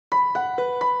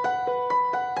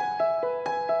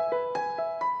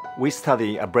We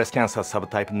study a breast cancer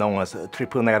subtype known as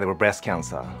triple-negative breast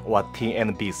cancer, or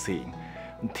TNBC.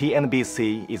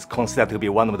 TNBC is considered to be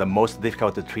one of the most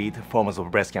difficult to treat forms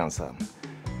of breast cancer.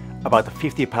 About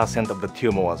 50% of the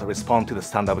tumors respond to the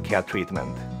standard of care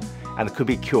treatment and could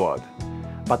be cured.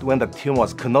 But when the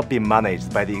tumors could not be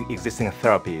managed by the existing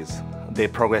therapies, they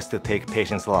progress to take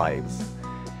patients' lives.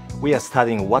 We are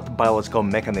studying what biological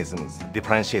mechanisms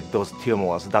differentiate those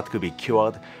tumors that could be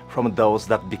cured from those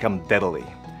that become deadly.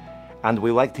 And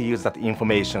we like to use that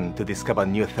information to discover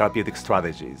new therapeutic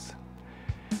strategies.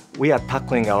 We are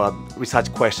tackling our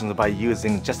research questions by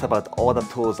using just about all the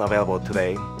tools available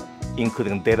today,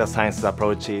 including data science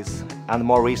approaches, and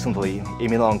more recently,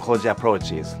 immuno-oncology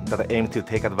approaches that aim to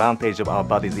take advantage of our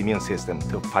body's immune system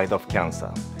to fight off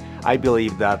cancer. I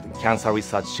believe that cancer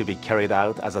research should be carried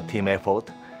out as a team effort,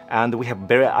 and we have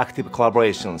very active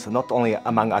collaborations not only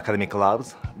among academic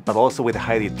labs, but also with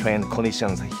highly trained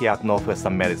clinicians here at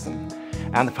Northwestern Medicine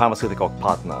and pharmaceutical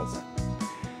partners.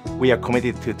 We are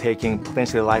committed to taking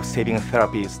potentially life-saving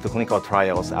therapies to clinical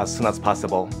trials as soon as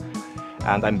possible,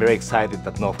 and I'm very excited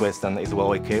that Northwestern is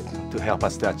well equipped to help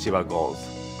us to achieve our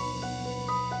goals.